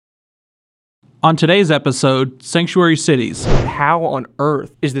On today's episode, sanctuary cities. How on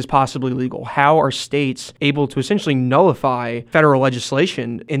earth is this possibly legal? How are states able to essentially nullify federal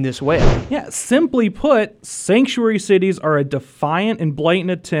legislation in this way? Yeah, simply put, sanctuary cities are a defiant and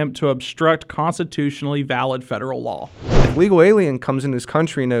blatant attempt to obstruct constitutionally valid federal law. If a legal alien comes in this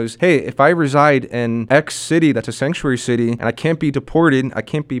country and knows, hey, if I reside in X city that's a sanctuary city and I can't be deported, I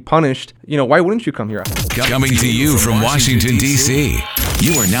can't be punished, why wouldn't you come here? Coming to you from Washington, D.C.,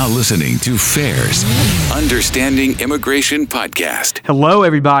 you are now listening to FAIR's Understanding Immigration Podcast. Hello,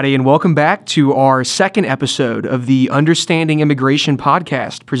 everybody, and welcome back to our second episode of the Understanding Immigration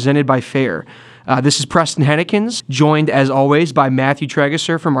Podcast presented by FAIR. This is Preston Hennekins, joined as always by Matthew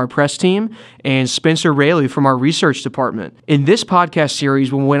Tregesser from our press team and Spencer Raley from our research department. In this podcast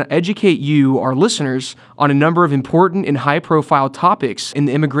series, we want to educate you, our listeners, on a number of important and high-profile topics in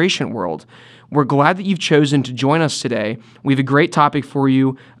the immigration world. We're glad that you've chosen to join us today. We have a great topic for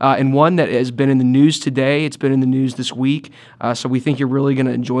you, and one that has been in the news today. It's been in the news this week, so we think you're really going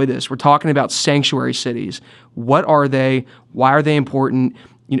to enjoy this. We're talking about sanctuary cities. What are they? Why are they important?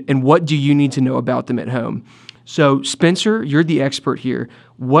 And what do you need to know about them at home? So, Spencer, you're the expert here.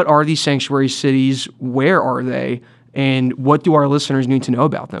 What are these sanctuary cities? Where are they? And what do our listeners need to know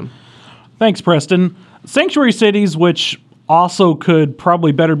about them? Thanks, Preston. Sanctuary cities, which also could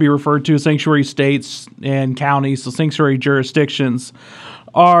probably better be referred to as sanctuary states and counties, so sanctuary jurisdictions,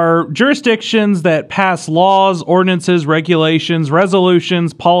 are jurisdictions that pass laws, ordinances, regulations,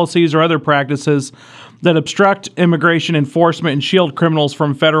 resolutions, policies, or other practices that obstruct immigration enforcement and shield criminals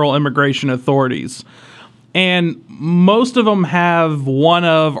from federal immigration authorities. And most of them have one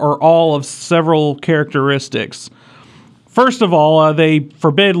of or all of several characteristics. First of all, they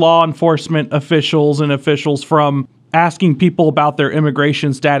forbid law enforcement officials and officials from asking people about their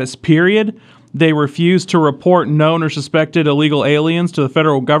immigration status, period. They refuse to report known or suspected illegal aliens to the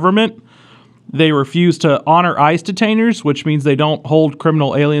federal government. They refuse to honor ICE detainers, which means they don't hold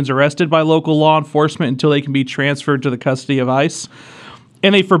criminal aliens arrested by local law enforcement until they can be transferred to the custody of ICE.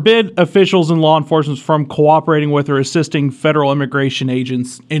 And they forbid officials and law enforcement from cooperating with or assisting federal immigration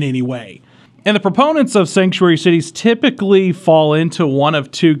agents in any way. And the proponents of sanctuary cities typically fall into one of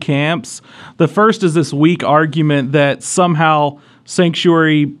two camps. The first is this weak argument that somehow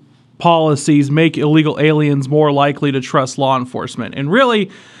sanctuary policies make illegal aliens more likely to trust law enforcement. And really,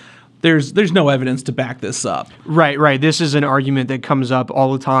 there's no evidence to back this up. Right. This is an argument that comes up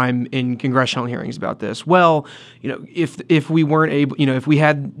all the time in congressional hearings about this. Well, if we weren't able, if we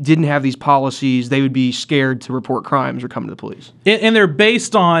didn't have these policies, they would be scared to report crimes or come to the police. And they're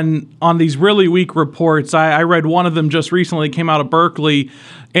based on these really weak reports. I read one of them just recently, came out of Berkeley,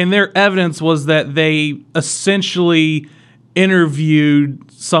 and their evidence was that they essentially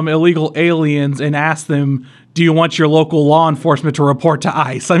interviewed some illegal aliens and asked them, do you want your local law enforcement to report to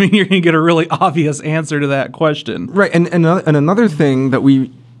ICE? I mean, you're going to get a really obvious answer to that question. Right, and another thing that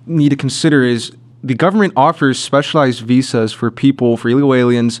we need to consider is the government offers specialized visas for illegal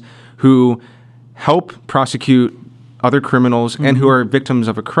aliens who help prosecute other criminals and who are victims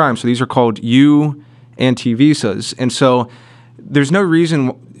of a crime. So these are called U-and-T visas. And so there's no reason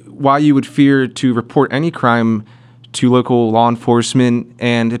why you would fear to report any crime to local law enforcement,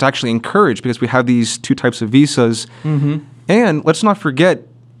 and it's actually encouraged because we have these two types of visas. And let's not forget,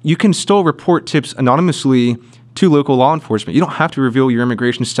 you can still report tips anonymously to local law enforcement. You don't have to reveal your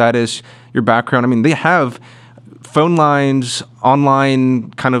immigration status, your background. I mean, they have phone lines,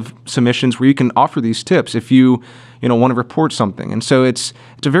 online kind of submissions where you can offer these tips if you want to report something. And so it's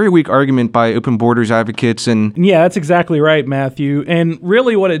a very weak argument by open borders advocates. And yeah, that's exactly right, Matthew. And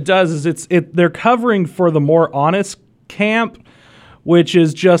really what it does is they're covering for the more honest camp, which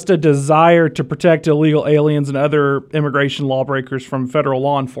is just a desire to protect illegal aliens and other immigration lawbreakers from federal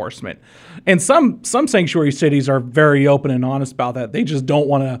law enforcement. And some sanctuary cities are very open and honest about that. They just don't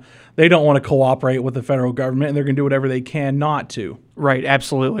want to cooperate with the federal government, and they're going to do whatever they can not to. Right,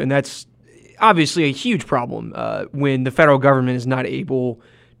 absolutely. And that's obviously a huge problem when the federal government is not able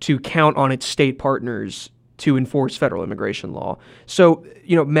to count on its state partners to enforce federal immigration law. So,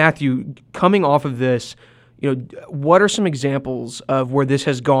 Matthew, coming off of this, what are some examples of where this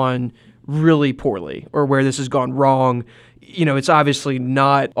has gone really poorly or where this has gone wrong? It's obviously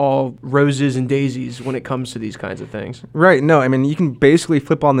not all roses and daisies when it comes to these kinds of things. Right. No, I mean, you can basically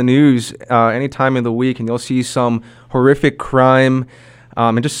flip on the news any time of the week and you'll see some horrific crime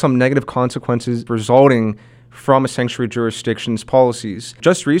and just some negative consequences resulting from a sanctuary jurisdiction's policies.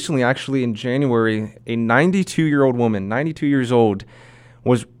 Just recently, actually in January, a 92-year-old woman, 92 years old,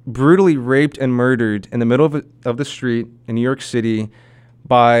 was brutally raped and murdered in the middle of the street in New York City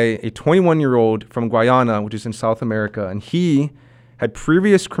by a 21-year-old from Guyana, which is in South America. And he had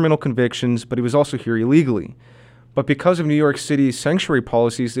previous criminal convictions, but he was also here illegally. But because of New York City's sanctuary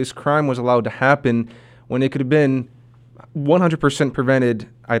policies, this crime was allowed to happen when it could have been 100% prevented,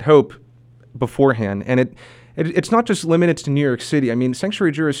 I'd hope, beforehand. And it's not just limited to New York City. I mean,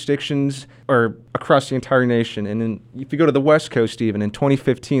 sanctuary jurisdictions are across the entire nation. And if you go to the West Coast even, in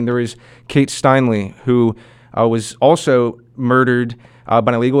 2015, there was Kate Steinle, who was also murdered by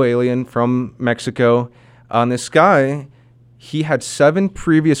an illegal alien from Mexico. This guy, he had 7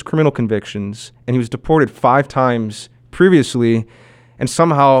 previous criminal convictions, and he was deported 5 times previously, and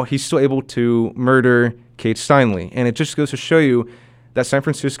somehow he's still able to murder Kate Steinle. And it just goes to show you that San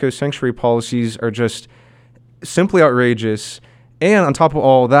Francisco's sanctuary policies are just simply outrageous. And on top of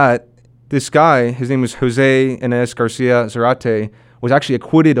all that, this guy, his name was Jose Inez Garcia Zarate, was actually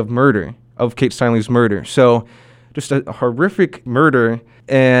acquitted of murder, of Kate Steinle's murder. So just a horrific murder,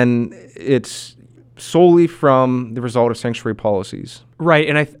 and it's solely from the result of sanctuary policies. Right,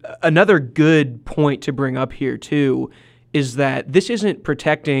 and another good point to bring up here, too, is that this isn't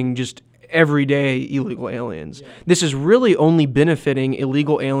protecting just everyday illegal aliens. Yeah. This is really only benefiting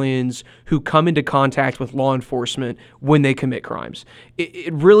illegal aliens who come into contact with law enforcement when they commit crimes.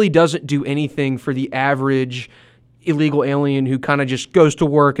 It really doesn't do anything for the average illegal alien who kind of just goes to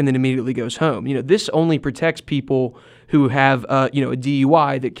work and then immediately goes home. This only protects people who have a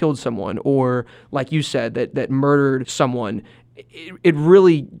DUI that killed someone, or like you said, that murdered someone. It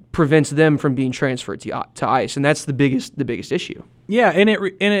really prevents them from being transferred to ICE, and that's the biggest issue. Yeah, and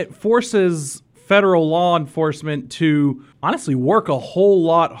it forces federal law enforcement to honestly work a whole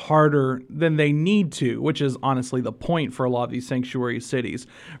lot harder than they need to, which is honestly the point for a lot of these sanctuary cities.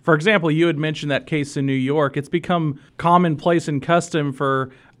 For example, you had mentioned that case in New York. It's become commonplace and custom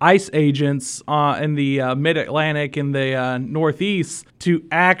for ICE agents in the mid-Atlantic and the Northeast to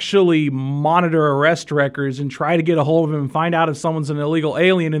actually monitor arrest records and try to get a hold of them and find out if someone's an illegal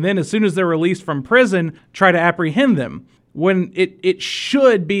alien, and then as soon as they're released from prison, try to apprehend them. When it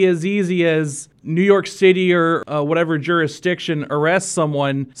should be as easy as New York City or whatever jurisdiction arrests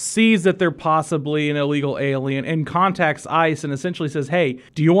someone, sees that they're possibly an illegal alien, and contacts ICE and essentially says, hey,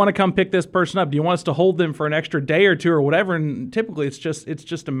 do you want to come pick this person up? Do you want us to hold them for an extra day or two or whatever? And typically it's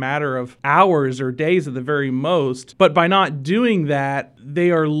just a matter of hours or days at the very most. But by not doing that,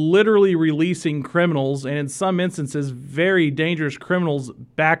 they are literally releasing criminals, and in some instances, very dangerous criminals,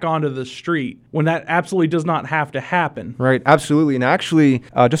 back onto the street when that absolutely does not have to happen. Right, absolutely. And actually,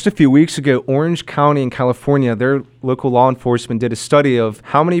 just a few weeks ago, Orange County in California, their local law enforcement did a study of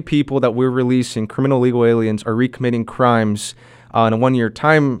how many people that we're releasing, criminal illegal aliens, are recommitting crimes in a 1-year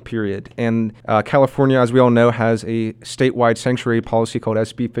time period. And California, as we all know, has a statewide sanctuary policy called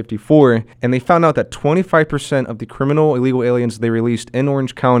SB 54. And they found out that 25% of the criminal illegal aliens they released in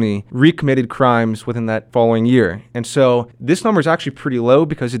Orange County recommitted crimes within that following year. And so this number is actually pretty low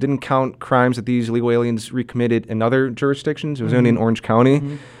because it didn't count crimes that these illegal aliens recommitted in other jurisdictions. It was only in Orange County.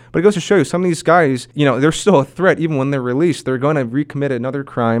 Mm-hmm. But it goes to show you, some of these guys, they're still a threat. Even when they're released, they're going to recommit another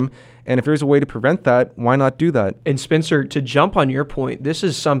crime. And if there's a way to prevent that, why not do that? And Spencer, to jump on your point, this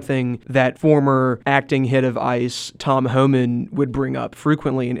is something that former acting head of ICE, Tom Homan, would bring up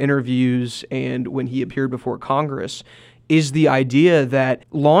frequently in interviews and when he appeared before Congress, is the idea that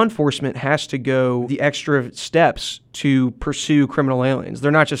law enforcement has to go the extra steps to pursue criminal aliens.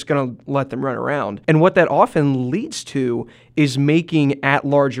 They're not just going to let them run around. And what that often leads to is making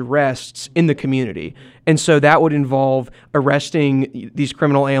at-large arrests in the community. And so that would involve arresting these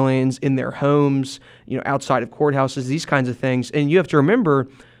criminal aliens in their homes, outside of courthouses, these kinds of things. And you have to remember,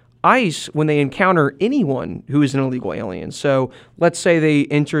 ICE, when they encounter anyone who is an illegal alien, so let's say they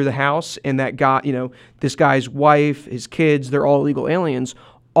enter the house and that guy, this guy's wife, his kids, they're all illegal aliens,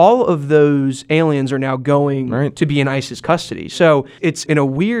 all of those aliens are now going to be in ICE's custody. So it's, in a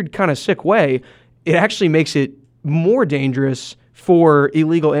weird kind of sick way, it actually makes it more dangerous for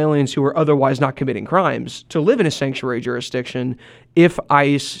illegal aliens who are otherwise not committing crimes to live in a sanctuary jurisdiction if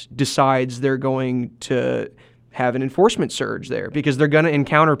ICE decides they're going to have an enforcement surge there, because they're going to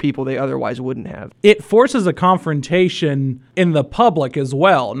encounter people they otherwise wouldn't have. It forces a confrontation in the public as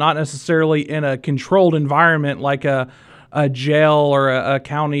well, not necessarily in a controlled environment like a jail or a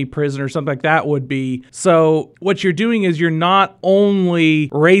county prison or something like that would be. So what you're doing is you're not only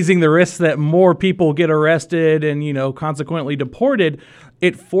raising the risk that more people get arrested and, consequently deported,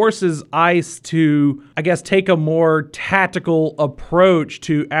 it forces ICE to, take a more tactical approach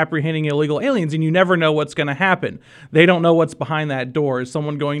to apprehending illegal aliens, and you never know what's going to happen. They don't know what's behind that door. Is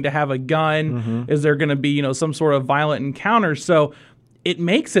someone going to have a gun? Mm-hmm. Is there going to be, some sort of violent encounter? So it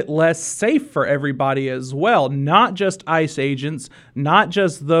makes it less safe for everybody as well, not just ICE agents, not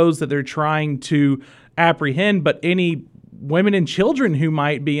just those that they're trying to apprehend, but any women and children who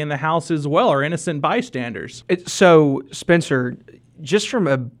might be in the house as well, or innocent bystanders. So, Spencer, just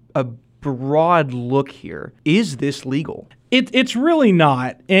from a broad look here, is this legal? It's really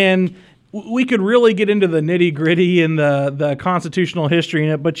not. And we could really get into the nitty-gritty and the constitutional history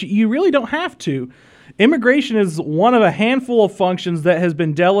in it, but you really don't have to. Immigration is one of a handful of functions that has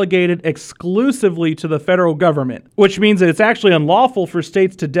been delegated exclusively to the federal government, which means that it's actually unlawful for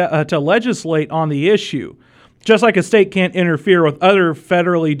states to legislate on the issue. Just like a state can't interfere with other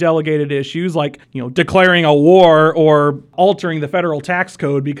federally delegated issues like, declaring a war or altering the federal tax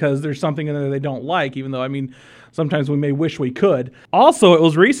code because there's something in there they don't like, even though, sometimes we may wish we could. Also, it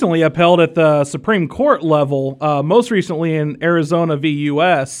was recently upheld at the Supreme Court level, most recently in Arizona v.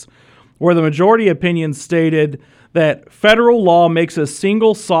 U.S., where the majority opinion stated that federal law makes a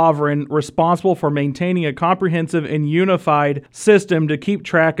single sovereign responsible for maintaining a comprehensive and unified system to keep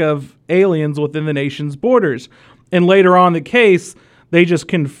track of aliens within the nation's borders. And later on in the case, they just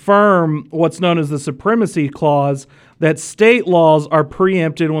confirm what's known as the Supremacy Clause, that state laws are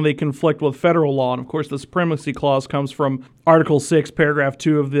preempted when they conflict with federal law. And of course, the Supremacy Clause comes from Article 6, Paragraph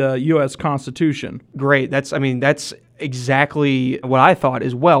 2 of the U.S. Constitution. Great. That's exactly what I thought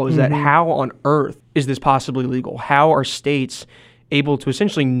as well, is that how on earth is this possibly legal? How are states able to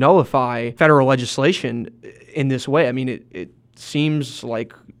essentially nullify federal legislation in this way? It seems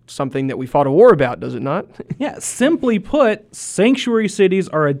like something that we fought a war about, does it not? Yeah, simply put, sanctuary cities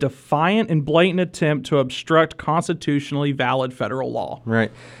are a defiant and blatant attempt to obstruct constitutionally valid federal law.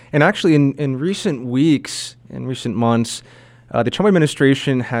 Right. And actually, in recent weeks, in recent months, the Trump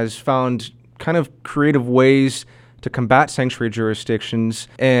administration has found kind of creative ways to combat sanctuary jurisdictions.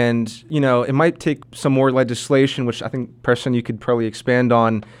 And, it might take some more legislation, which I think, Preston, you could probably expand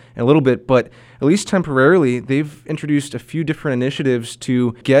on in a little bit, but at least temporarily, they've introduced a few different initiatives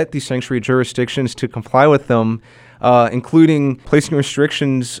to get these sanctuary jurisdictions to comply with them, including placing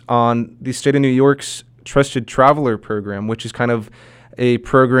restrictions on the state of New York's Trusted Traveler program, which is kind of a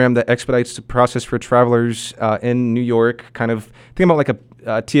program that expedites the process for travelers in New York, kind of think about like a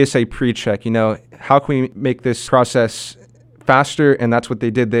TSA pre-check, how can we make this process faster? And that's what they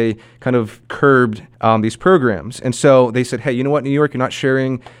did. They kind of curbed these programs. And so they said, hey, you know what, New York, you're not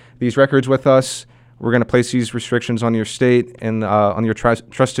sharing these records with us. We're going to place these restrictions on your state and on your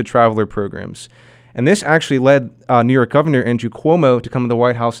Trusted Traveler programs. And this actually led New York Governor Andrew Cuomo to come to the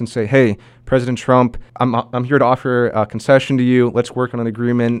White House and say, hey, President Trump, I'm here to offer a concession to you. Let's work on an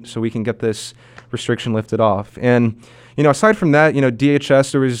agreement so we can get this restriction lifted off. And, aside from that,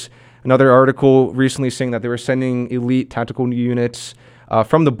 DHS, there was another article recently saying that they were sending elite tactical units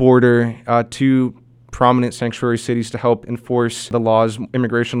from the border to prominent sanctuary cities to help enforce the laws,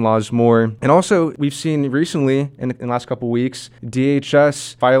 immigration laws more. And also, we've seen recently, in the last couple of weeks,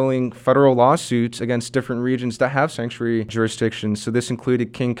 DHS filing federal lawsuits against different regions that have sanctuary jurisdictions. So this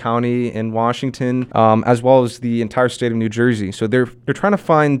included King County in Washington, as well as the entire state of New Jersey. So they're trying to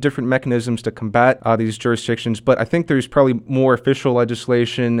find different mechanisms to combat these jurisdictions. But I think there's probably more official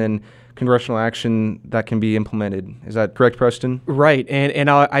legislation and congressional action that can be implemented. Is that correct, Preston? Right. And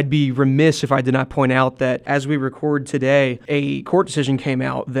I'd be remiss if I did not point out that as we record today, a court decision came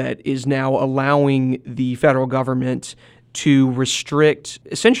out that is now allowing the federal government to restrict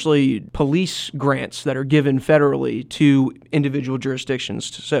essentially police grants that are given federally to individual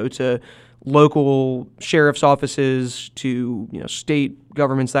jurisdictions. So to local sheriff's offices, to state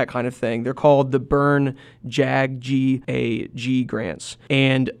governments, that kind of thing. They're called the Byrne JAG grants.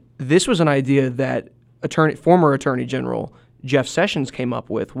 And this was an idea that former Attorney General Jeff Sessions came up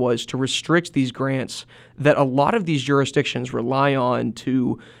with, was to restrict these grants that a lot of these jurisdictions rely on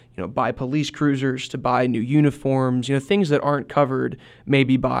to buy police cruisers, to buy new uniforms, things that aren't covered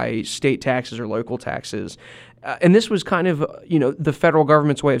maybe by state taxes or local taxes. And this was kind of, the federal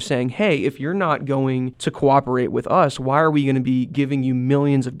government's way of saying, hey, if you're not going to cooperate with us, why are we going to be giving you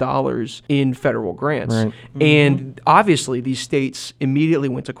millions of dollars in federal grants? Right. Mm-hmm. And obviously, these states immediately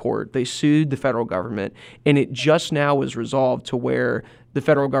went to court. They sued the federal government, and it just now was resolved to where the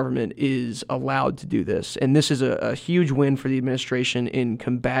federal government is allowed to do this. And this is a huge win for the administration in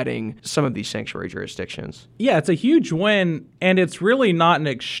combating some of these sanctuary jurisdictions. Yeah, it's a huge win, and it's really not an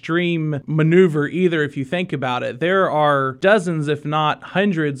extreme maneuver either if you think about it. There are dozens, if not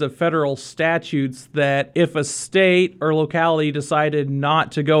hundreds, of federal statutes that if a state or locality decided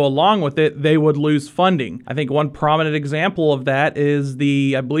not to go along with it, they would lose funding. I think one prominent example of that is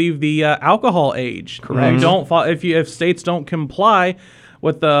the alcohol age. Correct. If states don't comply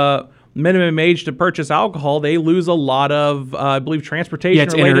with the minimum age to purchase alcohol, they lose a lot of, I believe,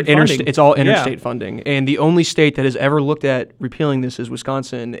 transportation-related funding. It's all interstate funding. And the only state that has ever looked at repealing this is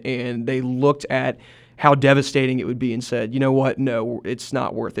Wisconsin, and they looked at how devastating it would be and said, you know what, no, it's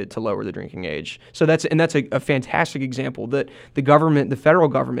not worth it to lower the drinking age. So that's a fantastic example that the federal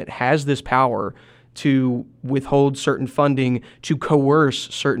government has this power to withhold certain funding, to coerce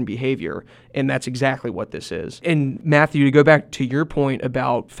certain behavior. And that's exactly what this is. And Matthew, to go back to your point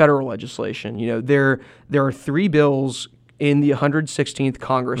about federal legislation, there are 3 bills in the 116th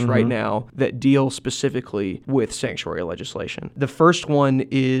Congress right now that deal specifically with sanctuary legislation. The first one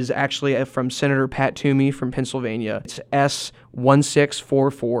is actually from Senator Pat Toomey from Pennsylvania. It's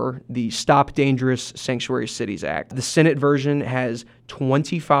S1644, the Stop Dangerous Sanctuary Cities Act. The Senate version has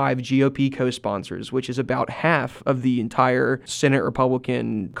 25 GOP co-sponsors, which is about half of the entire Senate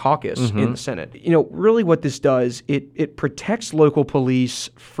Republican caucus in the Senate. Really what this does, it protects local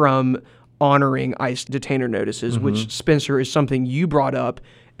police from honoring ICE detainer notices, which, Spencer, is something you brought up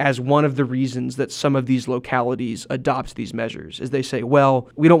as one of the reasons that some of these localities adopt these measures, is they say, well,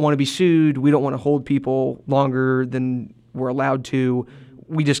 we don't want to be sued, we don't want to hold people longer than we're allowed to,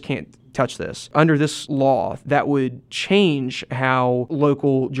 we just can't touch this. Under this law, that would change how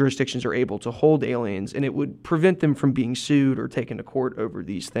local jurisdictions are able to hold aliens, and it would prevent them from being sued or taken to court over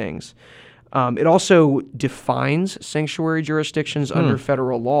these things. It also defines sanctuary jurisdictions under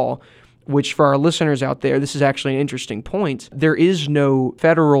federal law, which for our listeners out there, this is actually an interesting point. There is no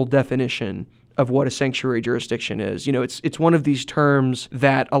federal definition of what a sanctuary jurisdiction is. It's one of these terms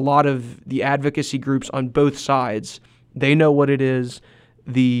that a lot of the advocacy groups on both sides, they know what it is.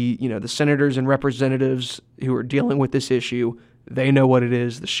 The senators and representatives who are dealing with this issue, they know what it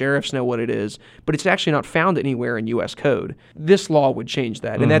is. The sheriffs know what it is. But it's actually not found anywhere in U.S. code. This law would change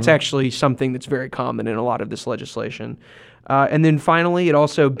that. And that's actually something that's very common in a lot of this legislation. And then finally, it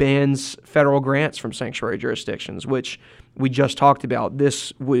also bans federal grants from sanctuary jurisdictions, which we just talked about.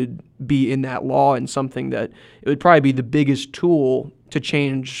 This would be in that law and something that it would probably be the biggest tool to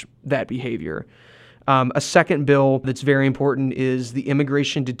change that behavior. A second bill that's very important is the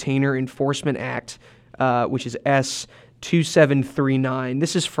Immigration Detainer Enforcement Act, which is S2739.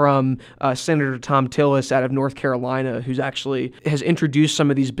 This is from Senator Thom Tillis out of North Carolina, who's actually has introduced some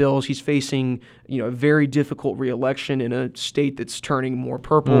of these bills. He's facing, a very difficult reelection in a state that's turning more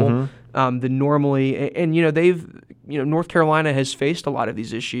purple than normally. And North Carolina has faced a lot of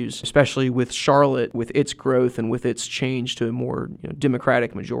these issues, especially with Charlotte, with its growth and with its change to a more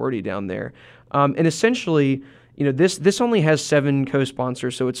Democratic majority down there. And essentially, this only has 7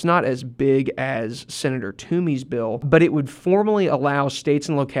 co-sponsors, so it's not as big as Senator Toomey's bill, but it would formally allow states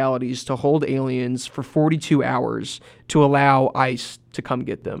and localities to hold aliens for 42 hours to allow ICE to come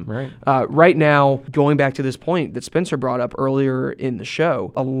get them. Right. Right now, going back to this point that Spencer brought up earlier in the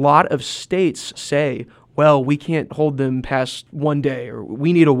show, a lot of states say, well, we can't hold them past 1 day, or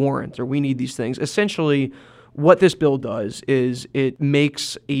we need a warrant, or we need these things. Essentially, what this bill does is it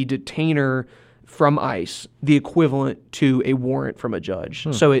makes a detainer from ICE the equivalent to a warrant from a judge.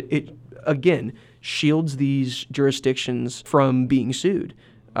 So it again, shields these jurisdictions from being sued.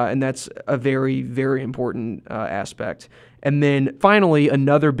 And that's a very, very important aspect. And then finally,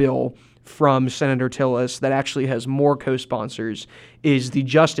 another bill from Senator Tillis that actually has more co-sponsors is the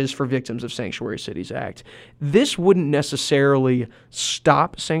Justice for Victims of Sanctuary Cities Act. This wouldn't necessarily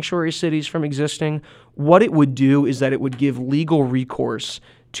stop sanctuary cities from existing. What it would do is that it would give legal recourse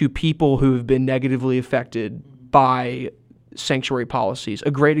to people who have been negatively affected by sanctuary policies.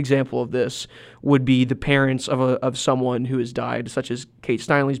 A great example of this would be the parents of someone who has died, such as Kate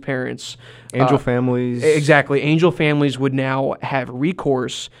Steinle's parents. Angel families. Exactly. Angel families would now have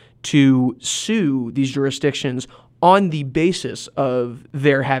recourse to sue these jurisdictions on the basis of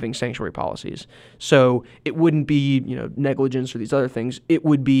their having sanctuary policies. So it wouldn't be, negligence or these other things. It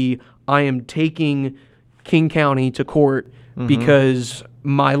would be, I am taking King County to court because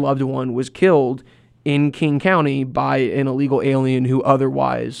my loved one was killed in King County by an illegal alien who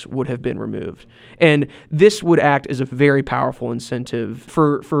otherwise would have been removed. And this would act as a very powerful incentive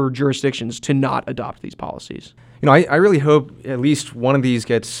for jurisdictions to not adopt these policies. I really hope at least one of these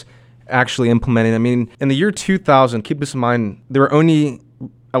gets actually implemented. I mean, in the year 2000, keep this in mind, there were only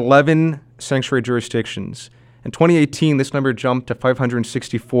 11 sanctuary jurisdictions. In 2018, this number jumped to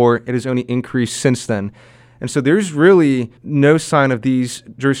 564. It has only increased since then. And so there's really no sign of these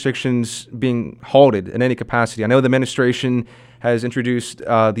jurisdictions being halted in any capacity. I know the administration has introduced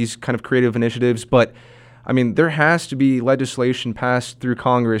these kind of creative initiatives, but I mean, there has to be legislation passed through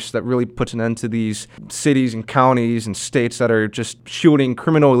Congress that really puts an end to these cities and counties and states that are just shielding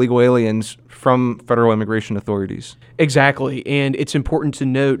criminal illegal aliens from federal immigration authorities. Exactly. And it's important to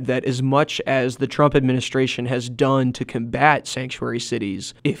note that as much as the Trump administration has done to combat sanctuary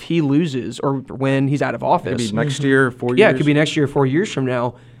cities, if he loses or when he's out of office. Maybe next year, 4 years. Yeah, it could be next year, 4 years from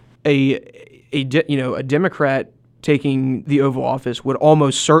now. a Democrat taking the Oval Office would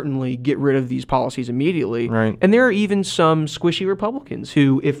almost certainly get rid of these policies immediately. Right. And there are even some squishy Republicans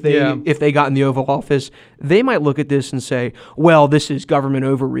who, if they got in the Oval Office, they might look at this and say, well, this is government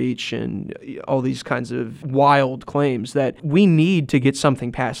overreach and all these kinds of wild claims that we need to get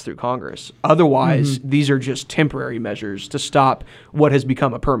something passed through Congress. Otherwise, these are just temporary measures to stop what has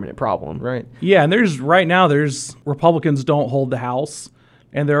become a permanent problem. Right. Yeah, and right now there's Republicans don't hold the House.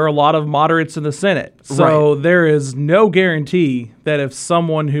 And there are a lot of moderates in the Senate. So there is no guarantee that if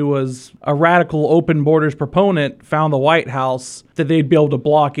someone who was a radical open borders proponent found the White House, that they'd be able to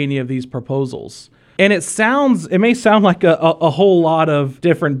block any of these proposals. And it may sound like a whole lot of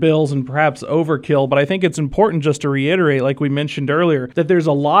different bills and perhaps overkill, but I think it's important just to reiterate, like we mentioned earlier, that there's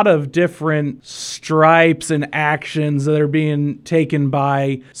a lot of different stripes and actions that are being taken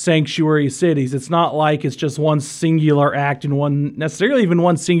by sanctuary cities. It's not like it's just one singular act and necessarily even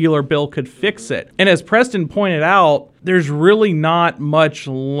one singular bill could fix it. And as Preston pointed out, there's really not much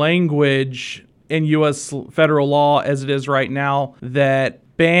language in U.S. federal law as it is right now that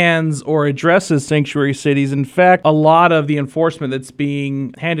bans or addresses sanctuary cities. In fact, a lot of the enforcement that's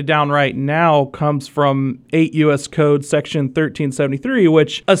being handed down right now comes from 8 U.S. Code Section 1373,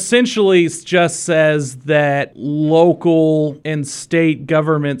 which essentially just says that local and state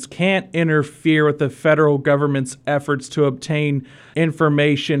governments can't interfere with the federal government's efforts to obtain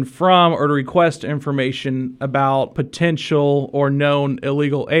information from or to request information about potential or known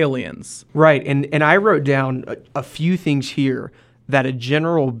illegal aliens. Right, and I wrote down a few things here that a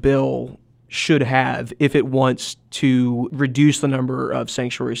general bill should have if it wants to reduce the number of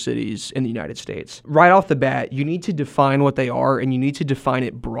sanctuary cities in the United States. Right off the bat, you need to define what they are, and you need to define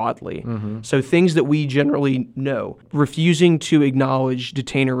it broadly. So things that we generally know. Refusing to acknowledge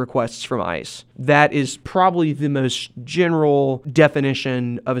detainer requests from ICE. That is probably the most general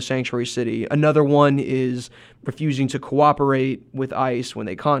definition of a sanctuary city. Another one is refusing to cooperate with ICE when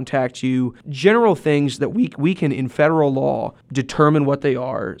they contact you. General things that we can, in federal law, determine what they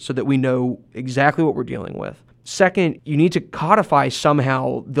are so that we know exactly what we're dealing with. Second, you need to codify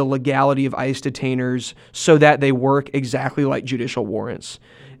somehow the legality of ICE detainers so that they work exactly like judicial warrants.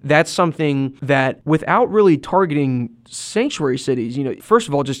 That's something that, without really targeting sanctuary cities, first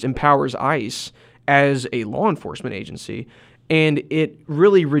of all, just empowers ICE as a law enforcement agency, and it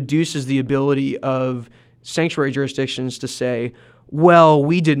really reduces the ability of sanctuary jurisdictions to say, well,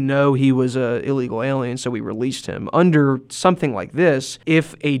 we didn't know he was an illegal alien, so we released him. Under something like this,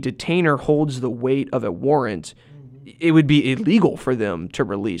 if a detainer holds the weight of a warrant, it would be illegal for them to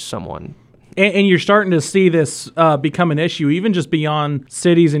release someone. And you're starting to see this become an issue, even just beyond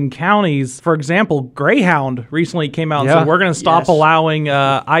cities and counties. For example, Greyhound recently came out and said, we're going to stop allowing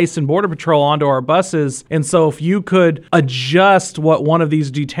ICE and Border Patrol onto our buses. And so if you could adjust what one of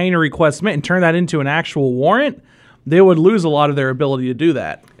these detainer requests meant and turn that into an actual warrant, they would lose a lot of their ability to do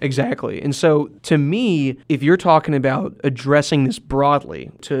that. Exactly. And so, to me, if you're talking about addressing this broadly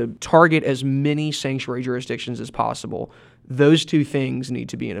to target as many sanctuary jurisdictions as possible, those two things need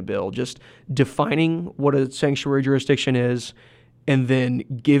to be in a bill. Just defining what a sanctuary jurisdiction is and then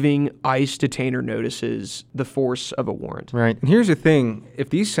giving ICE detainer notices the force of a warrant. Right. And here's the thing.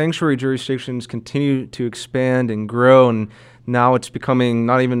 If these sanctuary jurisdictions continue to expand and grow, and now it's becoming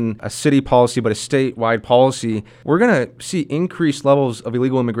not even a city policy, but a statewide policy, we're going to see increased levels of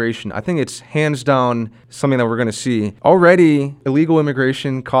illegal immigration. I think it's hands down something that we're going to see. Already, illegal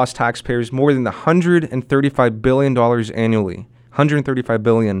immigration costs taxpayers more than $135 billion annually. $135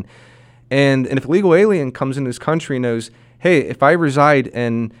 billion. And if an illegal alien comes into this country and knows, hey, if I reside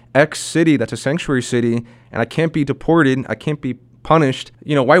in X city that's a sanctuary city and I can't be deported, I can't be punished,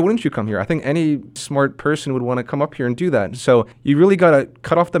 why wouldn't you come here? I think any smart person would want to come up here and do that. So you really got to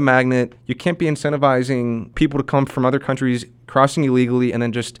cut off the magnet. You can't be incentivizing people to come from other countries, crossing illegally, and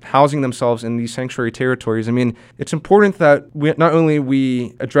then just housing themselves in these sanctuary territories. I mean, it's important that not only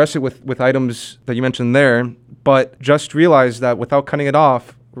we address it with items that you mentioned there, but just realize that without cutting it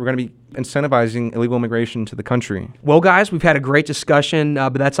off, we're going to be incentivizing illegal immigration to the country. Well, guys, we've had a great discussion,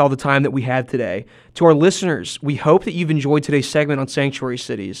 but that's all the time that we have today. To our listeners, we hope that you've enjoyed today's segment on sanctuary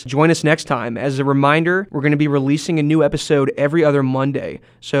cities. Join us next time. As a reminder, we're going to be releasing a new episode every other Monday,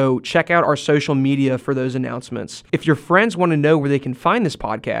 so check out our social media for those announcements. If your friends want to know where they can find this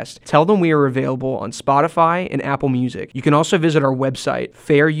podcast, tell them we are available on Spotify and Apple Music. You can also visit our website,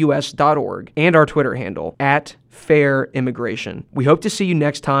 fairus.org, and our Twitter handle, @FairImmigration. We hope to see you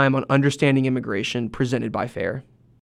next time on Understanding Immigration, presented by FAIR.